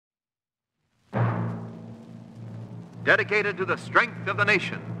dedicated to the strength of the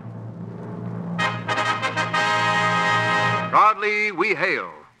nation. Proudly we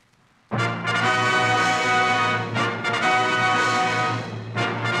hail.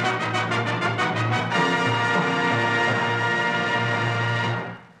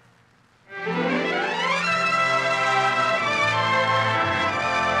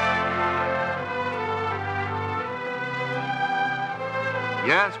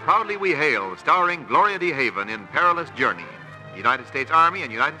 Yes, Proudly We Hail, starring Gloria DeHaven in Perilous Journey, United States Army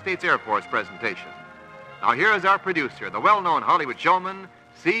and United States Air Force presentation. Now here is our producer, the well-known Hollywood showman,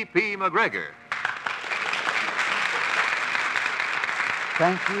 C.P. McGregor.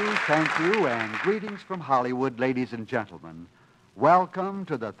 Thank you, and greetings from Hollywood, ladies and gentlemen. Welcome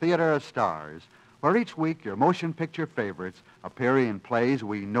to the Theater of Stars, where each week your motion picture favorites appear in plays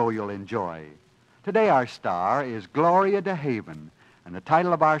we know you'll enjoy. Today our star is Gloria DeHaven, and the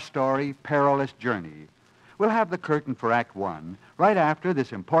title of our story, Perilous Journey. We'll have the curtain for Act One right after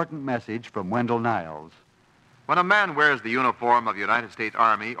this important message from Wendell Niles. When a man wears the uniform of the United States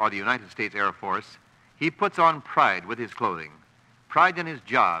Army or the United States Air Force, he puts on pride with his clothing, pride in his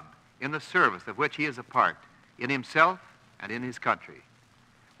job, in the service of which he is a part, in himself and in his country.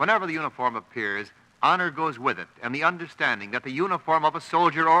 Whenever the uniform appears, honor goes with it, and the understanding that the uniform of a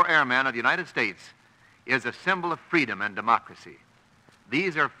soldier or airman of the United States is a symbol of freedom and democracy.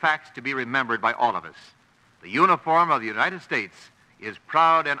 These are facts to be remembered by all of us. The uniform of the United States is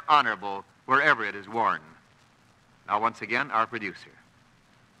proud and honorable wherever it is worn. Now, once again, our producer.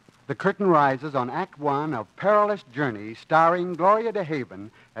 The curtain rises on Act One of Perilous Journey, starring Gloria DeHaven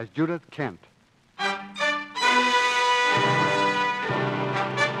as Judith Kent.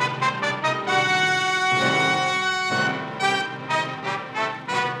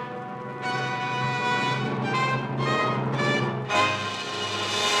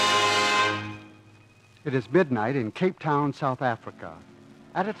 It is midnight in Cape Town, South Africa.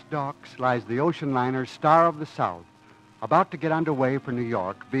 At its docks lies the ocean liner Star of the South, about to get underway for New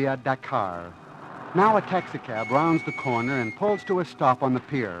York via Dakar. Now a taxicab rounds the corner and pulls to a stop on the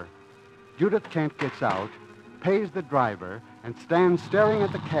pier. Judith Kent gets out, pays the driver, and stands staring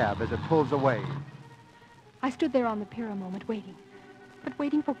at the cab as it pulls away. I stood there on the pier a moment waiting. But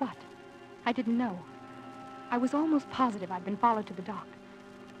waiting for what? I didn't know. I was almost positive I'd been followed to the dock.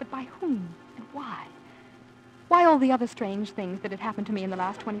 But by whom and why? Why all the other strange things that had happened to me in the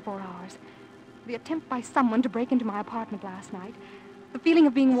last 24 hours? The attempt by someone to break into my apartment last night. The feeling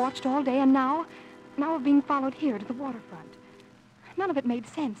of being watched all day, and now of being followed here to the waterfront. None of it made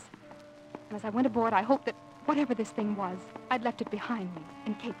sense. And as I went aboard, I hoped that whatever this thing was, I'd left it behind me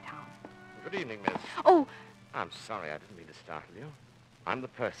in Cape Town. Good evening, miss. Oh. I'm sorry, I didn't mean to startle you. I'm the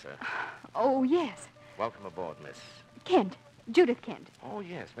purser. Oh, yes. Welcome aboard, miss. Kent. Judith Kent. Oh,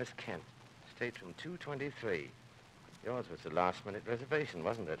 yes, Miss Kent. Stateroom 223. Yours was the last-minute reservation,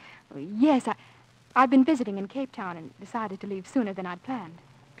 wasn't it? Yes, I've been visiting in Cape Town and decided to leave sooner than I'd planned.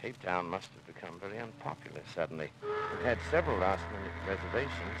 Cape Town must have become very unpopular suddenly. We've had several last-minute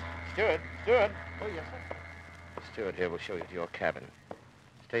reservations. Steward! Oh, yes, sir. The steward here will show you to your cabin.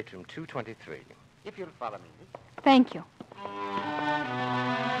 Stateroom 223. If you'll follow me. Thank you.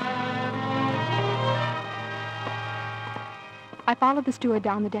 I followed the steward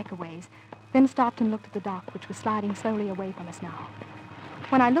down the deck a ways, then stopped and looked at the dock, which was sliding slowly away from us now.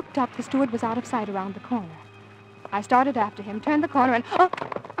 When I looked up, the steward was out of sight around the corner. I started after him, turned the corner, and...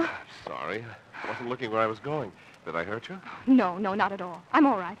 Sorry. I wasn't looking where I was going. Did I hurt you? No, not at all. I'm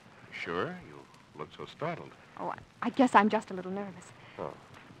all right. Sure? You look so startled. Oh, I guess I'm just a little nervous. Oh.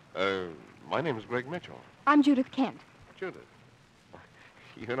 My name is Greg Mitchell. I'm Judith Kent. Judith.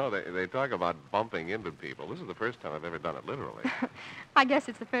 You know, they talk about bumping into people. This is the first time I've ever done it literally. I guess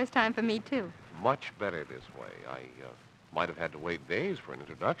it's the first time for me, too. Much better this way. I might have had to wait days for an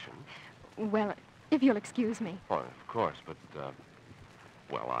introduction. Well, if you'll excuse me. Oh, of course, but,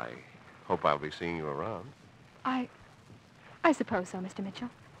 well, I hope I'll be seeing you around. I suppose so, Mr. Mitchell.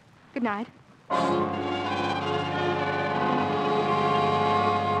 Good night.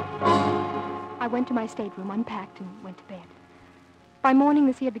 I went to my stateroom, unpacked, and went to bed. By morning,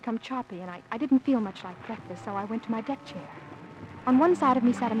 the sea had become choppy, and I didn't feel much like breakfast, so I went to my deck chair. On one side of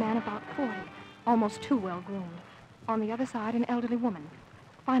me sat a man about 40, almost too well-groomed. On the other side, an elderly woman.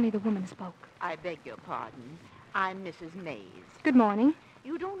 Finally, the woman spoke. I beg your pardon. I'm Mrs. Mays. Good morning.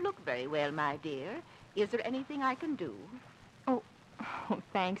 You don't look very well, my dear. Is there anything I can do? Oh,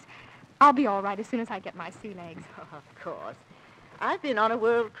 thanks. I'll be all right as soon as I get my sea legs. Oh, of course. I've been on a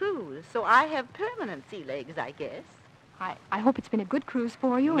world cruise, so I have permanent sea legs, I guess. I hope it's been a good cruise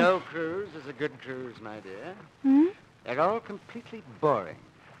for you. No cruise is a good cruise, my dear. Hmm? They're all completely boring.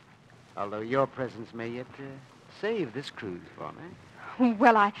 Although your presence may yet Save this cruise for me.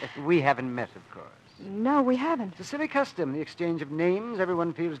 Well, We haven't met, of course. No, we haven't. It's a silly custom, the exchange of names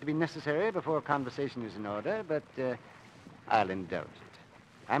everyone feels to be necessary before conversation is in order, but I'll indulge it.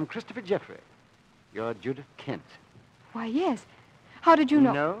 I'm Christopher Jeffrey. You're Judith Kent. Why, yes. How did you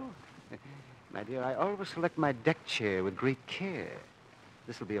know? No? My dear, I always select my deck chair with great care.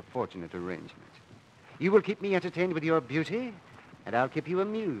 This will be a fortunate arrangement. You will keep me entertained with your beauty, and I'll keep you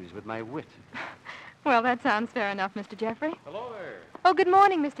amused with my wit. Well, that sounds fair enough, Mr. Jeffrey. Hello there. Oh, good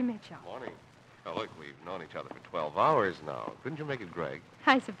morning, Mr. Mitchell. Morning. Now, look, we've known each other for 12 hours now. Couldn't you make it Greg?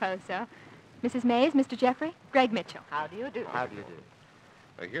 I suppose so. Mrs. Mays, Mr. Jeffrey, Greg Mitchell. How do you do? How do you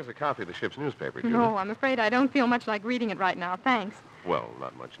do? Here's a copy of the ship's newspaper, Judith. No, I'm afraid I don't feel much like reading it right now. Thanks. Well,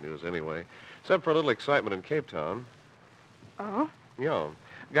 not much news anyway, except for a little excitement in Cape Town. Oh? A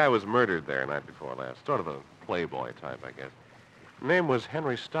guy was murdered there night before last. Sort of a playboy type, I guess. Name was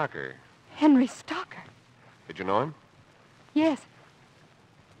Henry Stocker. Henry Stocker? Did you know him? Yes.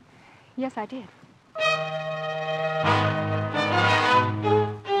 Yes, I did.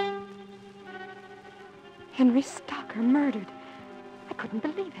 Henry Stocker murdered. I couldn't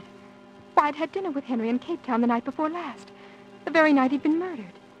believe it. Why, I'd had dinner with Henry in Cape Town the night before last, the very night he'd been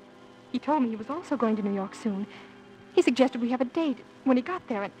murdered. He told me he was also going to New York soon. He suggested we have a date when he got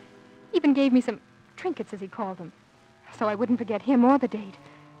there and even gave me some trinkets, as he called them, so I wouldn't forget him or the date.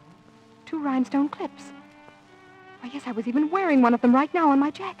 2 rhinestone clips. Why, yes, I was even wearing one of them right now on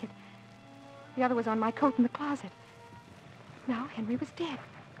my jacket. The other was on my coat in the closet. Now Henry was dead.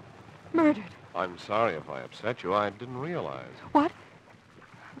 Murdered. I'm sorry if I upset you. I didn't realize. What?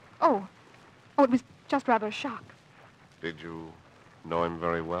 Oh, it was just rather a shock. Did you know him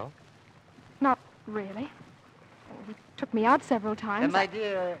very well? Not really. He took me out several times. My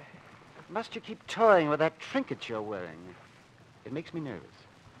dear, must you keep toying with that trinket you're wearing? It makes me nervous.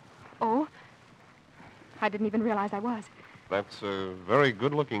 Oh? I didn't even realize I was. That's a very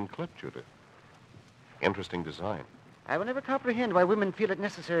good-looking clip, Judith. Interesting design. I will never comprehend why women feel it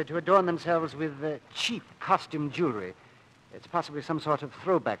necessary to adorn themselves with cheap costume jewelry. It's possibly some sort of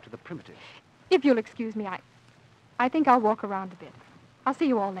throwback to the primitive. If you'll excuse me, I think I'll walk around a bit. I'll see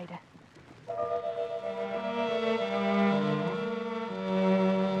you all later.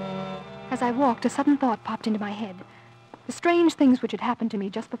 As I walked, a sudden thought popped into my head. The strange things which had happened to me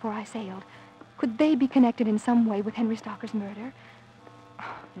just before I sailed, could they be connected in some way with Henry Stocker's murder?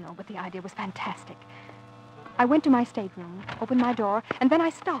 Oh, no, but the idea was fantastic. I went to my stateroom, opened my door, and then I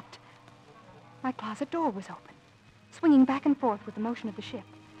stopped. My closet door was open, swinging back and forth with the motion of the ship.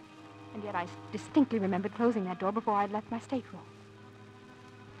 And yet I distinctly remembered closing that door before I'd left my stateroom.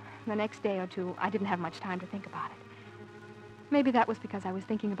 The next day or two, I didn't have much time to think about it. Maybe that was because I was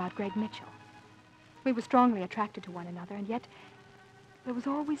thinking about Greg Mitchell. We were strongly attracted to one another, and yet there was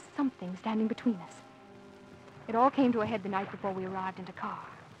always something standing between us. It all came to a head the night before we arrived in Dakar.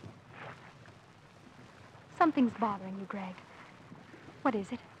 Something's bothering you, Greg. What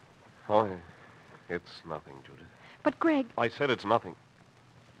is it? Oh, it's nothing, Judith. But, Greg... I said it's nothing.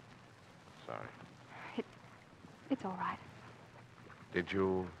 Sorry. It's all right. Did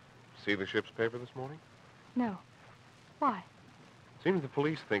you see the ship's paper this morning? No. Why? Seems the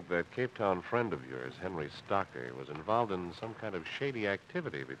police think that Cape Town friend of yours, Henry Stocker, was involved in some kind of shady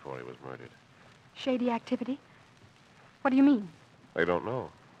activity before he was murdered. Shady activity? What do you mean? They don't know.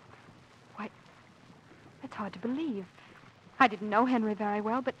 Why, that's hard to believe. I didn't know Henry very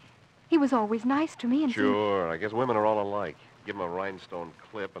well, but he was always nice to me and... Sure, I guess women are all alike. Give them a rhinestone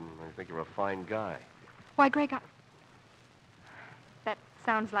clip and they think you're a fine guy. Why, Greg, that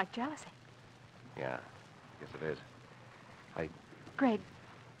sounds like jealousy. Yeah, guess it is. Greg,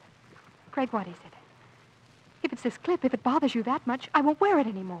 what is it? If it's this clip, if it bothers you that much, I won't wear it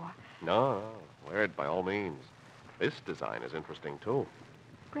anymore. No, wear it by all means. This design is interesting, too.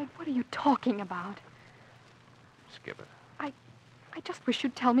 Greg, what are you talking about? Skip it. I just wish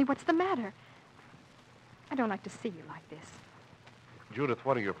you'd tell me what's the matter. I don't like to see you like this. Judith,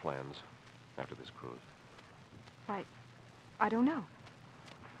 what are your plans after this cruise? I don't know.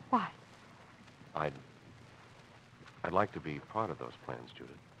 Why? I'd like to be part of those plans,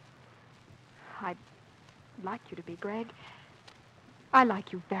 Judith. I'd like you to be, Greg. I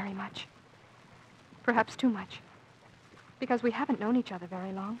like you very much. Perhaps too much. Because we haven't known each other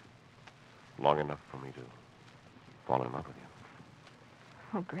very long. Long enough for me to fall in love with you.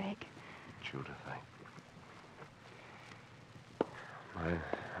 Oh, Greg. Judith,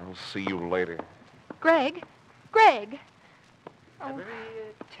 I'll see you later. Greg? Greg! A very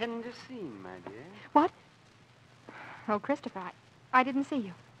tender scene, my dear. What? Oh, Christopher, I didn't see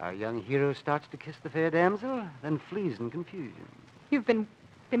you. Our young hero starts to kiss the fair damsel, then flees in confusion. You've been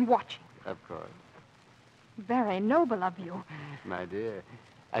watching. Of course. Very noble of you. My dear,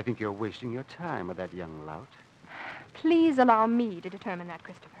 I think you're wasting your time with that young lout. Please allow me to determine that,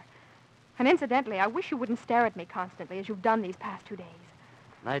 Christopher. And incidentally, I wish you wouldn't stare at me constantly as you've done these past 2 days.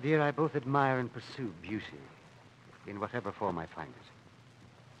 My dear, I both admire and pursue beauty in whatever form I find it.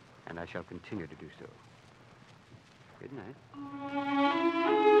 And I shall continue to do so. Good night.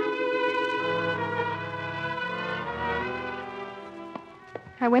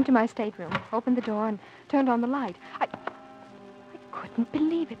 I went to my stateroom, opened the door, and turned on the light. I couldn't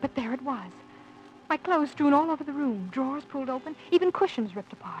believe it, but there it was. My clothes strewn all over the room, drawers pulled open, even cushions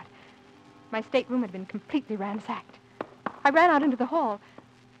ripped apart. My stateroom had been completely ransacked. I ran out into the hall.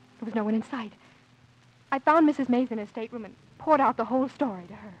 There was no one in sight. I found Mrs. Mays in her stateroom and poured out the whole story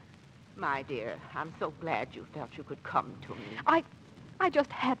to her. My dear, I'm so glad you felt you could come to me. I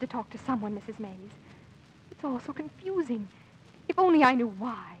just had to talk to someone, Mrs. Mays. It's all so confusing. If only I knew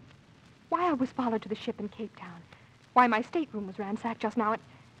why. Why I was followed to the ship in Cape Town. Why my stateroom was ransacked just now.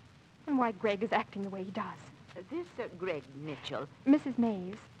 And why Greg is acting the way he does. This Greg Mitchell. Mrs.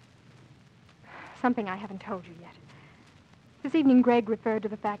 Mays. Something I haven't told you yet. This evening, Greg referred to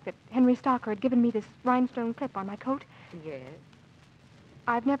the fact that Henry Stocker had given me this rhinestone clip on my coat. Yes?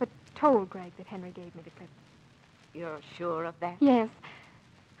 I've never told Greg that Henry gave me the clip. You're sure of that? Yes.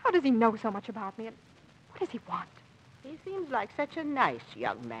 How does he know so much about me? And what does he want? He seems like such a nice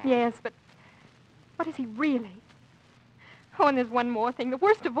young man. Yes, but what is he really? Oh, and there's one more thing, the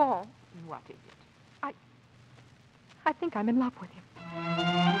worst of all. What is it? I think I'm in love with him.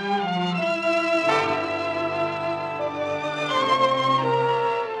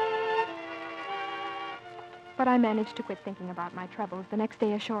 But I managed to quit thinking about my troubles the next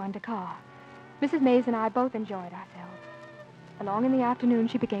day ashore in Dakar. Mrs. Mays and I both enjoyed ourselves. Along in the afternoon,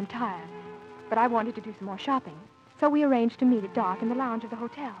 she became tired, but I wanted to do some more shopping, so we arranged to meet at dark in the lounge of the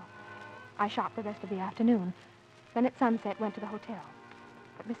hotel. I shopped the rest of the afternoon, then at sunset went to the hotel.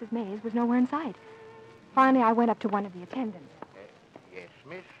 But Mrs. Mays was nowhere in sight. Finally, I went up to one of the attendants. Yes,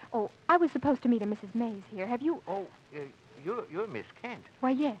 miss? Oh, I was supposed to meet a Mrs. Mays here. Have you... Oh, you're Miss Kent.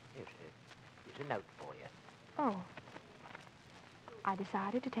 Why, yes. Yes, here's a note for you. Oh. I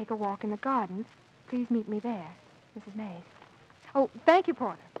decided to take a walk in the garden. Please meet me there, Mrs. Mays. Oh, thank you,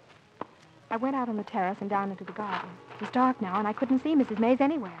 Porter. I went out on the terrace and down into the garden. It was dark now, and I couldn't see Mrs. Mays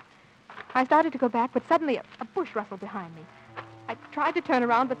anywhere. I started to go back, but suddenly a bush rustled behind me. I tried to turn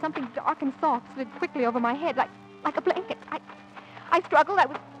around, but something dark and soft slid quickly over my head, like a blanket. I struggled. I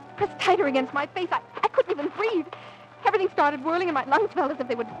was pressed tighter against my face. I couldn't even breathe. Everything started whirling, and my lungs felt as if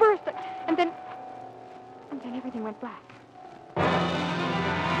they would burst. And then everything went black.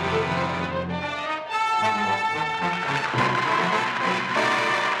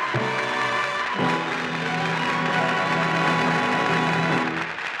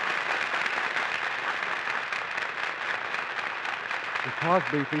 We pause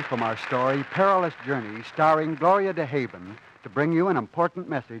briefly from our story, Perilous Journey, starring Gloria DeHaven, to bring you an important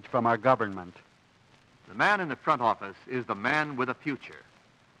message from our government. The man in the front office is the man with a future.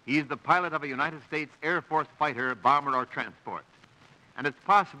 He's the pilot of a United States Air Force fighter, bomber, or transport. And it's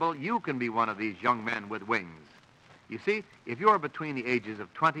possible you can be one of these young men with wings. You see, if you're between the ages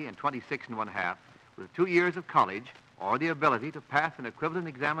of 20 and 26 and 1/2, with 2 years of college or the ability to pass an equivalent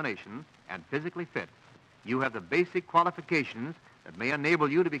examination and physically fit, you have the basic qualifications that may enable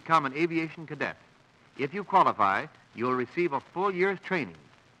you to become an aviation cadet. If you qualify, you'll receive a full year's training,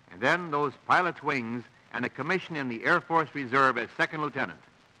 and then those pilot's wings and a commission in the Air Force Reserve as second lieutenant,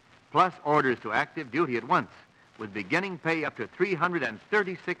 plus orders to active duty at once, with beginning pay up to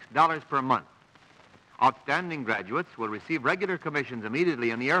 $336 per month. Outstanding graduates will receive regular commissions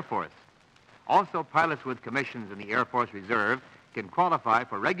immediately in the Air Force. Also, pilots with commissions in the Air Force Reserve can qualify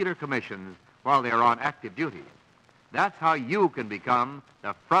for regular commissions while they are on active duty. That's how you can become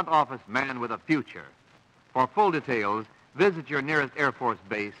the front office man with a future. For full details, visit your nearest Air Force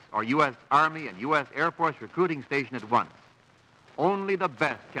base or U.S. Army and U.S. Air Force recruiting station at once. Only the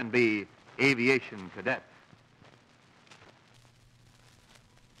best can be aviation cadets.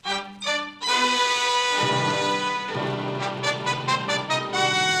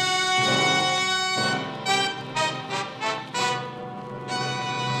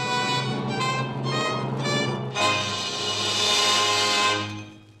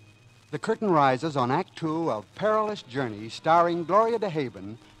 The curtain rises on Act Two of Perilous Journey, starring Gloria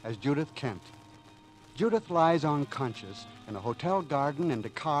DeHaven as Judith Kent. Judith lies unconscious in a hotel garden in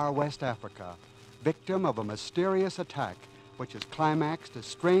Dakar, West Africa, victim of a mysterious attack which has climaxed a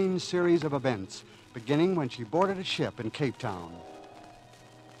strange series of events, beginning when she boarded a ship in Cape Town.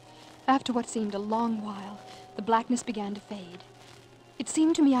 After what seemed a long while, the blackness began to fade. It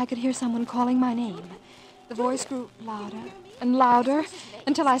seemed to me I could hear someone calling my name. The voice grew louder and louder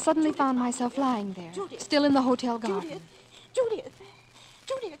until I suddenly found myself lying there, still in the hotel garden. Judith!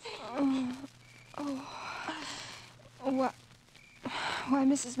 Why,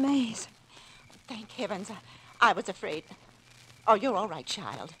 Mrs. Mays. Thank heavens. I was afraid. Oh, you're all right,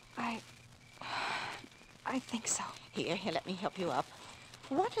 child. I think so. Here, let me help you up.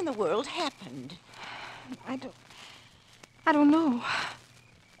 What in the world happened? I don't know.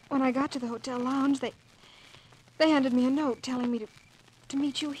 When I got to the hotel lounge, they handed me a note telling me to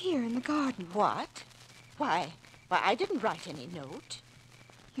meet you here in the garden. What? Why, I didn't write any note.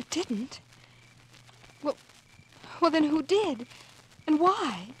 You didn't? Well, then who did? And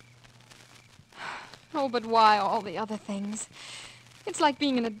why? Oh, but why all the other things? It's like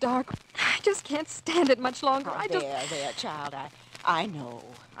being in a dark... I just can't stand it much longer. Oh, there, child. I know.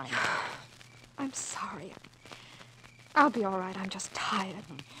 I'm sorry. I'll be all right. I'm just tired.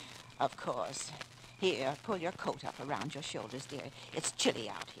 Of course. Here, pull your coat up around your shoulders, dear. It's chilly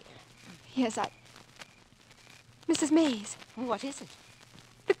out here. Yes, Mrs. Mays. What is it?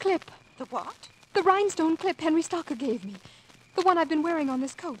 The clip. The what? The rhinestone clip Henry Stocker gave me. The one I've been wearing on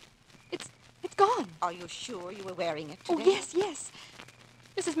this coat. It's gone. Are you sure you were wearing it today? Oh, yes.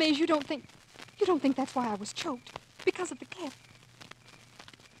 Mrs. Mays, you don't think that's why I was choked? Because of the clip?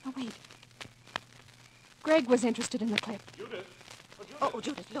 Oh, wait. Greg was interested in the clip. Judith! Oh,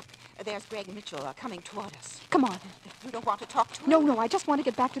 Judith, look. There's Greg Mitchell coming toward us. Come on. You don't want to talk to him? No, I just want to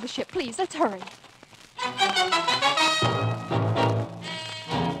get back to the ship. Please, let's hurry.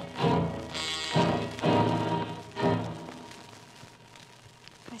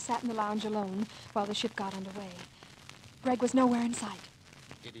 I sat in the lounge alone while the ship got underway. Greg was nowhere in sight.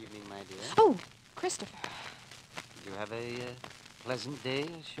 Good evening, my dear. Oh, Christopher. Did you have a pleasant day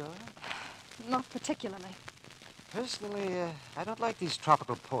ashore? Not particularly. Personally, I don't like these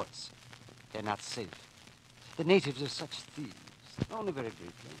tropical ports. They're not safe. The natives are such thieves. Only very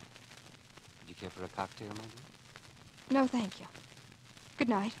briefly. Would you care for a cocktail, my dear? No, thank you. Good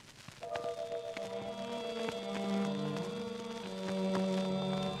night.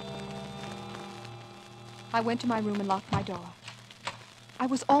 I went to my room and locked my door. I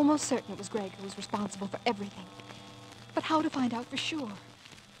was almost certain it was Greg who was responsible for everything. But how to find out for sure?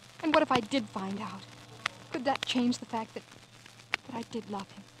 And what if I did find out? Could that change the fact that I did love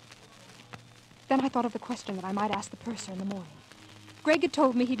him? Then I thought of the question that I might ask the purser in the morning. Greg had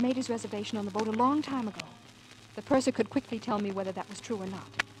told me he'd made his reservation on the boat a long time ago. The purser could quickly tell me whether that was true or not.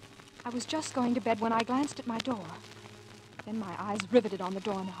 I was just going to bed when I glanced at my door. Then my eyes riveted on the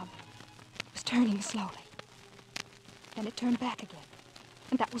doorknob. It was turning slowly. Then it turned back again.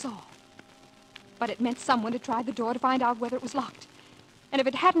 And that was all. But it meant someone had tried the door to find out whether it was locked. And if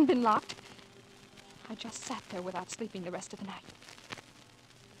it hadn't been locked, I just sat there without sleeping the rest of the night.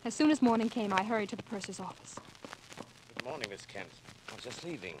 As soon as morning came, I hurried to the purser's office. Good morning, Miss Kent. I was just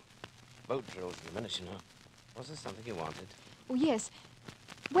leaving. Boat drills in a minute, you know. Was there something you wanted? Oh, yes.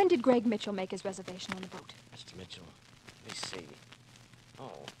 When did Greg Mitchell make his reservation on the boat? Mr. Mitchell, let me see.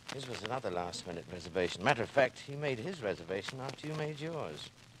 Oh, his was another last-minute reservation. Matter of fact, he made his reservation after you made yours.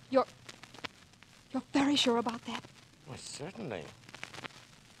 You're very sure about that? Why, certainly.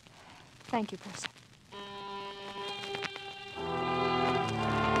 Thank you, purser.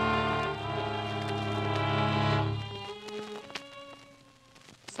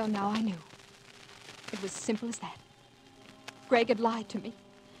 So now I knew. It was simple as that. Greg had lied to me.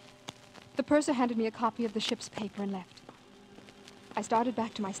 The purser handed me a copy of the ship's paper and left. I started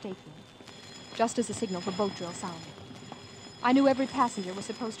back to my stateroom, just as the signal for boat drill sounded. I knew every passenger was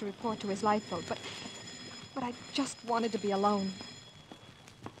supposed to report to his lifeboat, but I just wanted to be alone.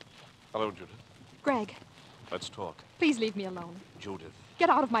 Hello, Judith. Greg, Let's talk. please leave me alone. Judith, Get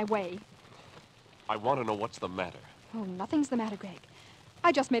out of my way. I want to know what's the matter. Oh, nothing's the matter, Greg.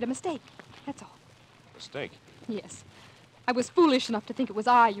 I just made a mistake. That's all. Mistake? Yes. I was foolish enough to think it was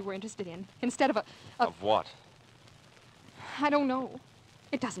I you were interested in, instead of Of what? I don't know.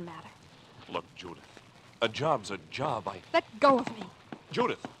 It doesn't matter. Look, Judith, a job's a job. Let go of me.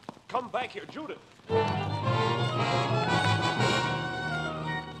 Judith, come back here, Judith.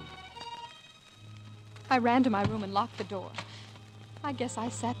 I ran to my room and locked the door. I guess I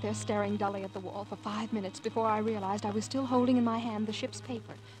sat there staring dully at the wall for 5 minutes before I realized I was still holding in my hand the ship's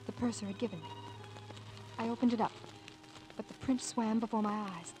paper the purser had given me. I opened it up, but the print swam before my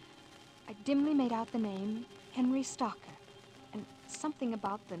eyes. I dimly made out the name Henry Stocker and something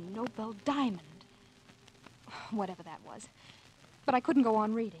about the Nobel Diamond. Whatever that was. But I couldn't go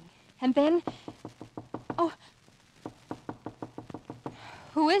on reading. And then... Oh.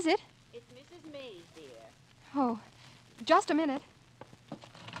 Who is it? It's Mrs. Mays, dear. Oh, just a minute.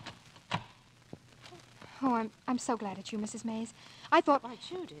 Oh, I'm so glad it's you, Mrs. Mays. I thought... Why,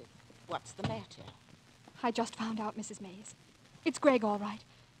 Judith, what's the matter? I just found out, Mrs. Mays. It's Greg, all right.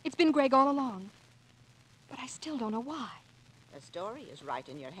 It's been Greg all along. But I still don't know why. The story is right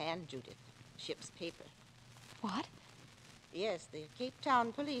in your hand, Judith. Ship's paper. What? Yes, the Cape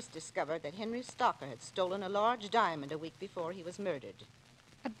Town police discovered that Henry Stocker had stolen a large diamond a week before he was murdered.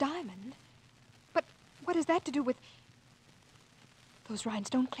 A diamond? But what has that to do with... those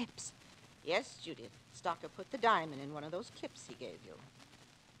rhinestone clips? Yes, Judith. Stocker put the diamond in one of those clips he gave you.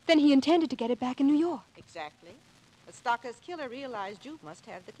 Then he intended to get it back in New York. Exactly. But Stocker's killer realized you must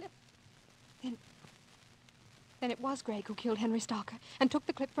have the clip. Then it was Greg who killed Henry Stocker and took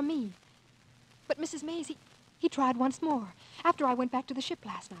the clip from me. But Mrs. Mays, he tried once more after I went back to the ship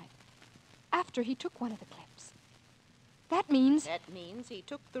last night. After he took one of the clips. That means... That means he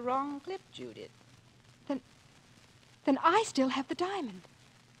took the wrong clip, Judith. Then I still have the diamond.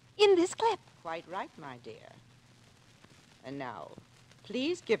 In this clip. Quite right, my dear. And now,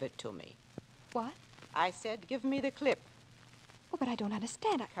 please give it to me. What? I said give me the clip. Oh, but I don't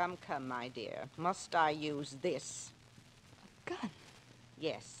understand. Come, my dear. Must I use this? A gun?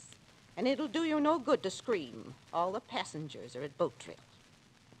 Yes. And it'll do you no good to scream. All the passengers are at boat drill.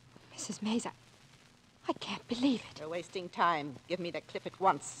 Mrs. Mays, I can't believe it. You're wasting time. Give me the clip at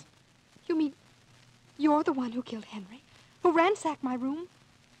once. You mean you're the one who killed Henry? Who ransacked my room?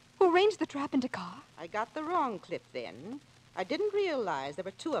 Who arranged the trap into car? I got the wrong clip then. I didn't realize there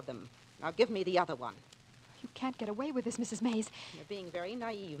were two of them. Now give me the other one. You can't get away with this, Mrs. Mays. You're being very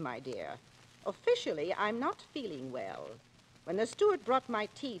naive, my dear. Officially, I'm not feeling well. When the steward brought my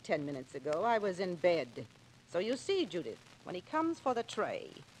tea 10 minutes ago, I was in bed. So you see, Judith, when he comes for the tray,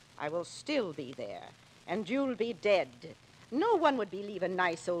 I will still be there, and you'll be dead. No one would believe a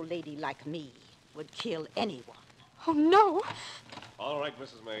nice old lady like me would kill anyone. Oh, no. All right,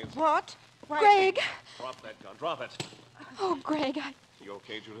 Mrs. Mays. What? Why... Greg! Drop that gun. Drop it. Oh, Greg, You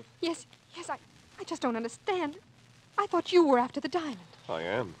okay, Judith? Yes, I just don't understand. I thought you were after the diamond. I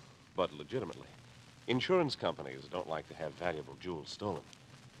am, but legitimately. Insurance companies don't like to have valuable jewels stolen.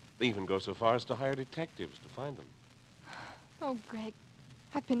 They even go so far as to hire detectives to find them. Oh, Greg,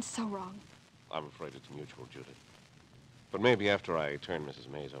 I've been so wrong. I'm afraid it's mutual, Judith. But maybe after I turn Mrs.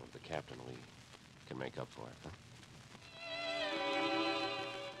 Mays over to the captain, we can make up for it, huh?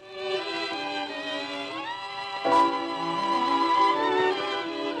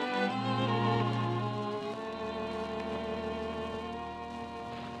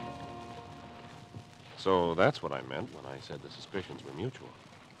 So that's what I meant when I said the suspicions were mutual.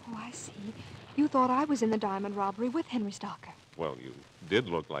 Oh, I see. You thought I was in the diamond robbery with Henry Stocker. Well, you did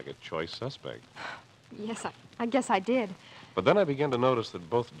look like a choice suspect. Yes, I guess I did. But then I began to notice that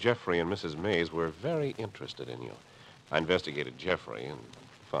both Jeffrey and Mrs. Mays were very interested in you. I investigated Jeffrey and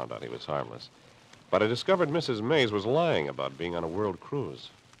found out he was harmless. But I discovered Mrs. Mays was lying about being on a world cruise.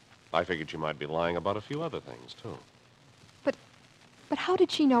 I figured she might be lying about a few other things, too. But how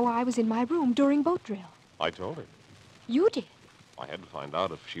did she know I was in my room during boat drill? I told her. You did? I had to find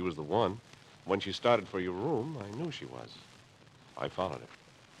out if she was the one. When she started for your room, I knew she was. I followed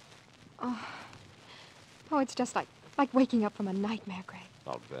her. Oh, it's just like waking up from a nightmare, Greg.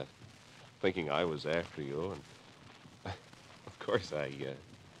 I'll bet. Thinking I was after you, and of course I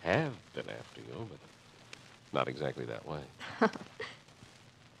have been after you, but not exactly that way.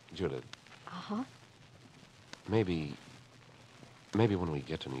 Judith. Uh-huh. Maybe when we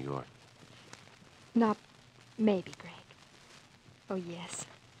get to New York. Not maybe, Greg. Oh, yes.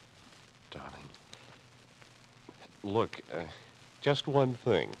 Darling. Look, just one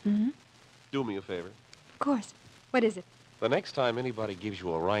thing. Mm-hmm. Do me a favor. Of course. What is it? The next time anybody gives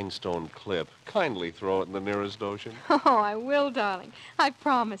you a rhinestone clip, kindly throw it in the nearest ocean. Oh, I will, darling. I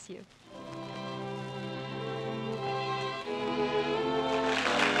promise you.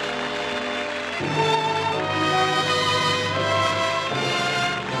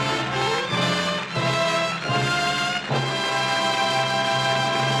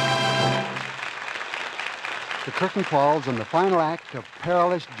 The curtain falls on the final act of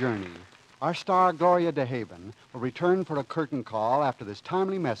Perilous Journey. Our star, Gloria DeHaven, will return for a curtain call after this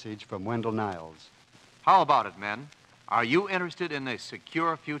timely message from Wendell Niles. How about it, men? Are you interested in a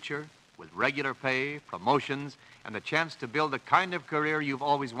secure future with regular pay, promotions, and the chance to build the kind of career you've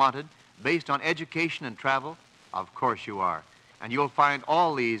always wanted based on education and travel? Of course you are. And you'll find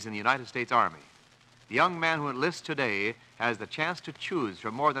all these in the United States Army. The young man who enlists today has the chance to choose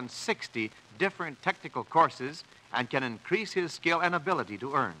from more than 60 different technical courses and can increase his skill and ability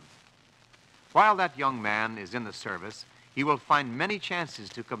to earn. While that young man is in the service, he will find many chances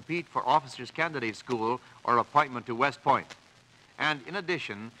to compete for officers' candidate school or appointment to West Point. And in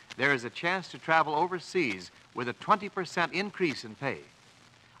addition, there is a chance to travel overseas with a 20% increase in pay.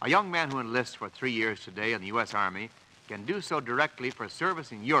 A young man who enlists for 3 years today in the U.S. Army can do so directly for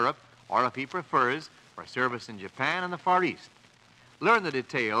service in Europe, or if he prefers, for service in Japan and the Far East. Learn the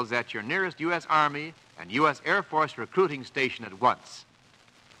details at your nearest U.S. Army and U.S. Air Force recruiting station at once.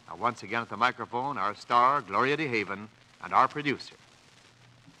 Now, once again at the microphone, our star, Gloria DeHaven, and our producer.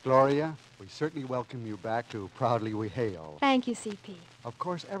 Gloria, we certainly welcome you back to Proudly We Hail. Thank you, C.P. Of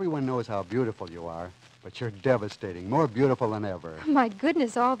course, everyone knows how beautiful you are, but you're devastating, more beautiful than ever. My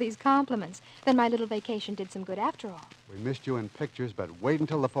goodness, all these compliments. Then my little vacation did some good after all. We missed you in pictures, but wait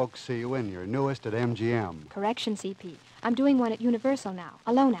until the folks see you in your newest at MGM. Correction, C.P. I'm doing one at Universal now,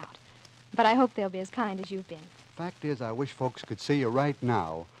 alone out. But I hope they'll be as kind as you've been. Fact is, I wish folks could see you right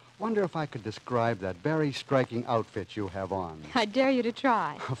now. Wonder if I could describe that very striking outfit you have on. I dare you to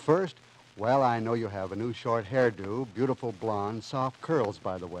try. First, well, I know you have a new short hairdo, beautiful blonde, soft curls,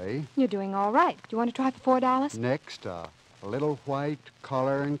 by the way. You're doing all right. Do you want to try for $4? Next, a little white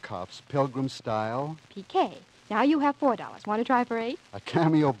collar and cuffs, pilgrim style. PK. Now you have $4. Want to try for $8? A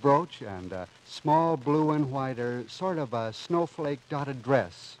cameo brooch and a small blue and white, sort of a snowflake dotted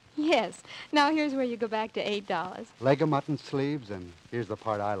dress. Yes. Now here's where you go back to $8. Leg of mutton sleeves, and here's the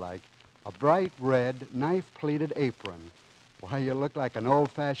part I like, a bright red, knife-pleated apron. Why, you look like an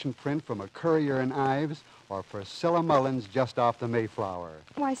old-fashioned print from a Currier and Ives or Priscilla Mullins just off the Mayflower.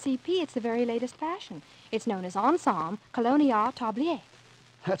 Why, C.P., it's the very latest fashion. It's known as ensemble colonial tablier.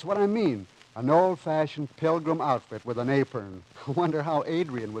 That's what I mean, an old-fashioned pilgrim outfit with an apron. I wonder how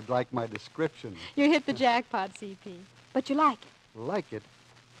Adrian would like my description. You hit the jackpot, C.P. But you like it. Like it?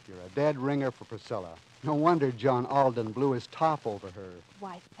 You're a dead ringer for Priscilla. No wonder John Alden blew his top over her.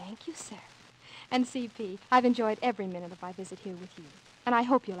 Why, thank you, sir. And, C.P., I've enjoyed every minute of my visit here with you. And I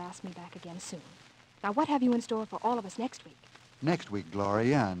hope you'll ask me back again soon. Now, what have you in store for all of us next week? Next week,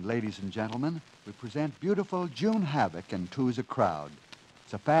 Gloria and ladies and gentlemen, we present beautiful June Havoc and Two's a Crowd.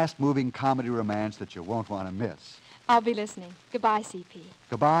 It's a fast-moving comedy romance that you won't want to miss. I'll be listening. Goodbye, C.P.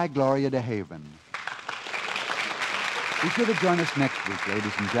 Goodbye, Gloria DeHaven. Be sure to join us next week,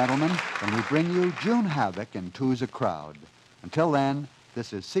 ladies and gentlemen, when we bring you June Havoc and Two's a Crowd. Until then,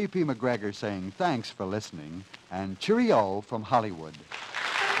 this is C.P. McGregor saying thanks for listening and cheerio from Hollywood.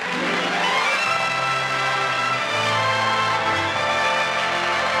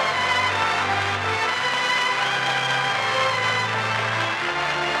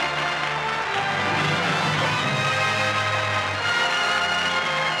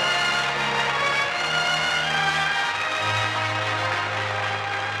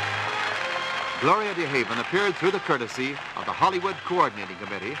 Gloria DeHaven appeared through the courtesy of the Hollywood Coordinating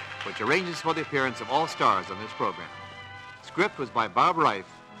Committee, which arranges for the appearance of all stars on this program. Script was by Bob Reif,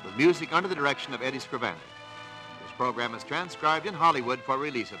 with music under the direction of Eddie Scribani. This program is transcribed in Hollywood for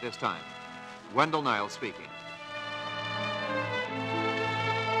release at this time. Wendell Niles speaking.